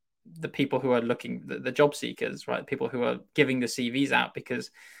the people who are looking, the job seekers, right? People who are giving the CVs out,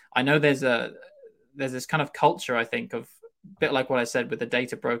 because I know there's there's this kind of culture, I think, of a bit like what I said with the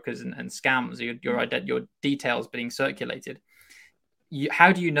data brokers and scams, your details being circulated.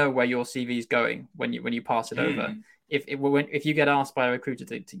 How do you know where your CV is going when you pass it over? If you get asked by a recruiter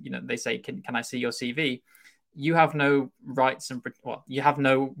to they say, can I see your CV? You have no rights you have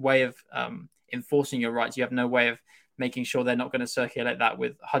no way of enforcing your rights. You have no way of making sure they're not going to circulate that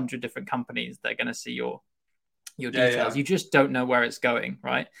with 100 different companies that are going to see your details. You just don't know where it's going,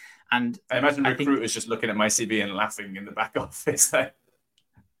 right? And I imagine recruiters just looking at my CV and laughing in the back office.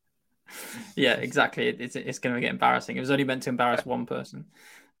 Yeah, exactly. It's going to get embarrassing. It was only meant to embarrass one person.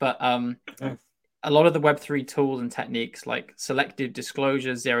 But a lot of the Web3 tools and techniques like selective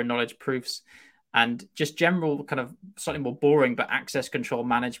disclosures, zero knowledge proofs, and just general kind of slightly more boring but access control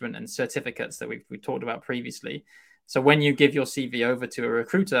management and certificates that we talked about previously. So when you give your CV over to a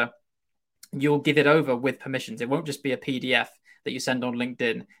recruiter, you'll give it over with permissions. It won't just be a PDF that you send on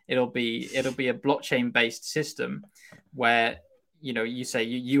LinkedIn. It'll be a blockchain based system where you say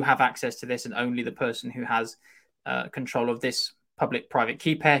you have access to this, and only the person who has control of this public-private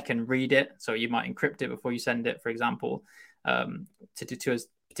key pair can read it. So you might encrypt it before you send it, for example, to a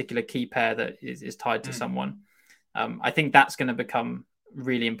particular key pair that is tied to someone. I think that's going to become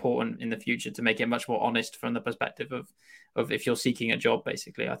really important in the future to make it much more honest from the perspective of if you're seeking a job,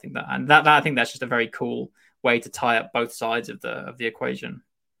 basically. I think I think that's just a very cool way to tie up both sides of the equation.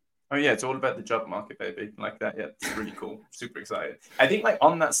 Oh yeah, it's all about the job market, baby. Like that, yeah, it's really cool. Super excited. I think like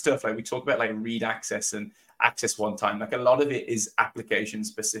on that stuff, like we talk about like read access and access one time. Like a lot of it is application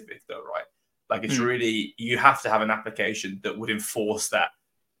specific, though, right? Like it's really you have to have an application that would enforce that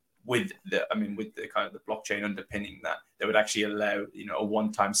with the kind of the blockchain underpinning that would actually allow a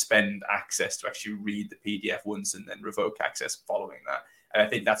one-time spend access to actually read the PDF once and then revoke access following that. And I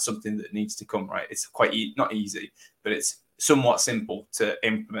think that's something that needs to come, right? It's quite not easy, but it's somewhat simple to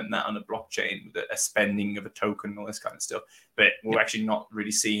implement that on a blockchain with a spending of a token and all this kind of stuff. But we're actually not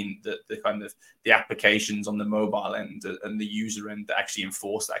really seeing the kind of the applications on the mobile end and the user end that actually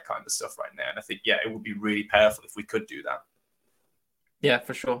enforce that kind of stuff right now. And I think, it would be really powerful if we could do that. Yeah,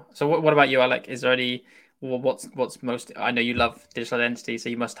 for sure. So what about you, Alec? Is there any what's most? I know you love digital identity, so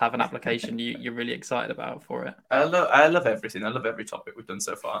you must have an application you're really excited about for it. I love everything. I love every topic we've done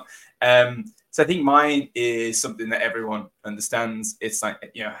so far. So I think mine is something that everyone understands. It's like,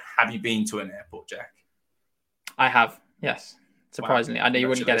 have you been to an airport, Jack? I have, yes. Surprisingly, wow. I know you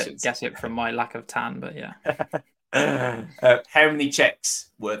wouldn't guess it from my lack of tan, but yeah. How many checks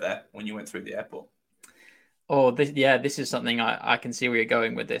were there when you went through the airport? Oh, this is something I can see where you're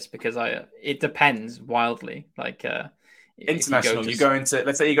going with this, because it depends wildly. Like international,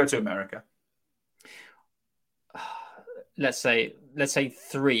 let's say you go to America. Let's say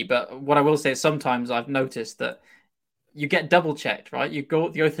 3. But what I will say is sometimes I've noticed that you get double checked, right? You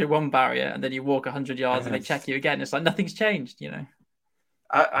go through one barrier and then you walk 100 yards and they check you again. It's like nothing's changed,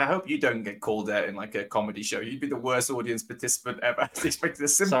 I hope you don't get called out in like a comedy show. You'd be the worst audience participant ever. I was expecting a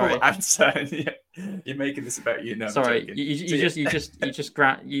simple answer. You're making this about you. No, sorry,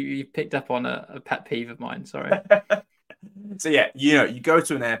 you picked up on a pet peeve of mine. Sorry. So you go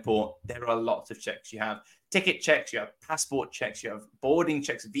to an airport. There are lots of checks. You have ticket checks. You have passport checks. You have boarding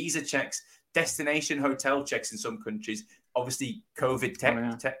checks, visa checks, destination hotel checks in some countries. Obviously, COVID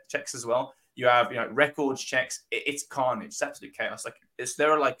checks as well. You have records checks. It's carnage. It's absolute chaos. Like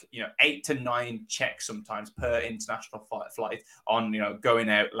there are 8 to 9 checks sometimes per international flight on going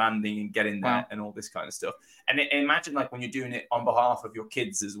out, landing, and getting there, and all this kind of stuff. And imagine like when you're doing it on behalf of your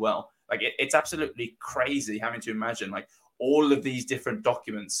kids as well. Like it's absolutely crazy having to imagine like all of these different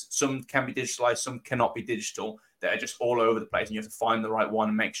documents. Some can be digitalized, some cannot be digital. That are just all over the place, and you have to find the right one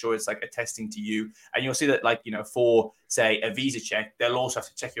and make sure it's like attesting to you. And you'll see that for say a visa check, they'll also have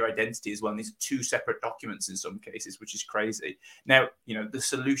to check your identity as well. And these are 2 separate documents in some cases, which is crazy. Now, the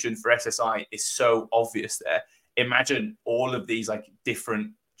solution for SSI is so obvious there. Imagine all of these like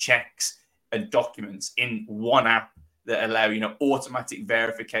different checks and documents in one app that allow, automatic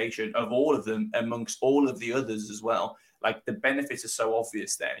verification of all of them amongst all of the others as well. Like the benefits are so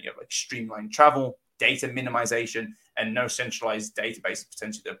obvious there. You have like streamlined travel, data minimization, and no centralized database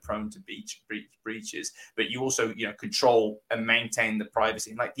potentially that are prone to breaches. But you also, control and maintain the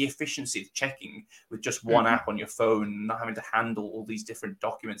privacy and like the efficiency of checking with just one app on your phone, not having to handle all these different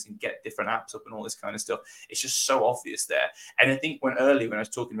documents and get different apps up and all this kind of stuff. It's just so obvious there. And I think when I was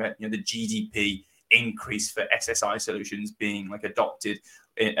talking about, the GDP increase for SSI solutions being like adopted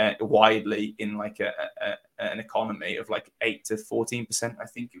widely in like a an economy of like 8 to 14%, I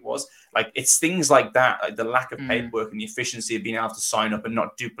think it was. Like it's things like that, like the lack of paperwork and the efficiency of being able to sign up and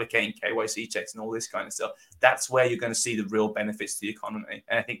not duplicating KYC checks and all this kind of stuff. That's where you're going to see the real benefits to the economy.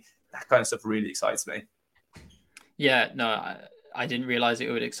 And I think that kind of stuff really excites me. Yeah, no, I didn't realize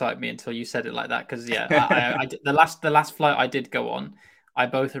it would excite me until you said it like that. Because I the last flight I did go on, I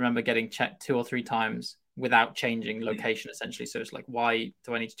both remember getting checked 2 or 3 times without changing location, essentially. So it's like, why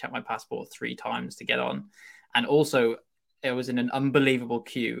do I need to check my passport 3 times to get on? And also, it was in an unbelievable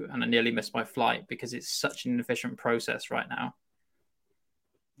queue, and I nearly missed my flight because it's such an inefficient process right now.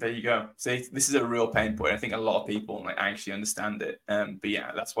 There you go. See, this is a real pain point. I think a lot of people like actually understand it. But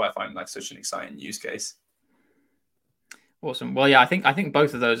yeah, that's why I find like such an exciting use case. Awesome. Well, yeah, I think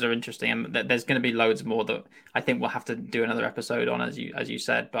both of those are interesting, and there's going to be loads more that I think we'll have to do another episode on, as you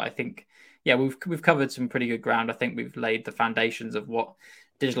said. But I think, yeah, we've covered some pretty good ground. I think we've laid the foundations of what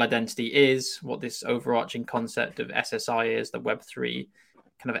digital identity is, what this overarching concept of SSI is, the Web3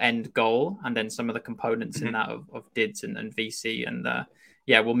 kind of end goal, and then some of the components in that of DIDs and VC. And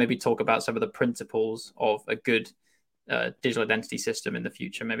yeah, we'll maybe talk about some of the principles of a good digital identity system in the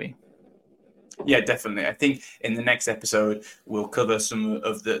future, maybe. Yeah, definitely. I think in the next episode, we'll cover some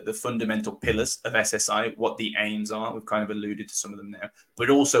of the fundamental pillars of SSI, what the aims are. We've kind of alluded to some of them now, but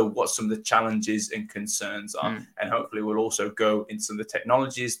also what some of the challenges and concerns are. And hopefully we'll also go into some of the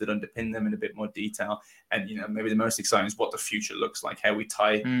technologies that underpin them in a bit more detail. And, maybe the most exciting is what the future looks like, how we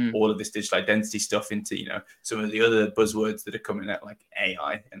tie all of this digital identity stuff into, some of the other buzzwords that are coming out like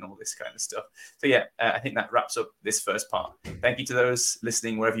AI and all this kind of stuff. So yeah, I think that wraps up this first part. Thank you to those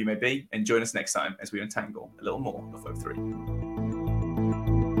listening wherever you may be, and join us next time as we untangle a little more of Web3.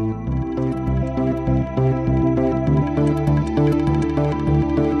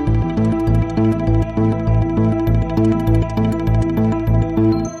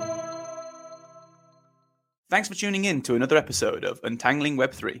 Thanks for tuning in to another episode of Untangling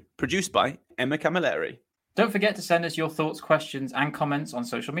Web3, produced by Emma Camilleri. Don't forget to send us your thoughts, questions, and comments on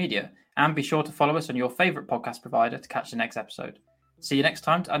social media, and be sure to follow us on your favourite podcast provider to catch the next episode. See you next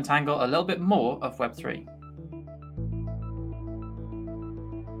time to untangle a little bit more of Web3.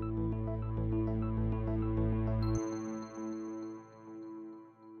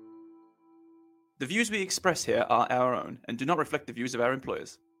 The views we express here are our own and do not reflect the views of our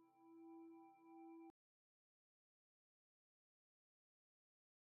employers.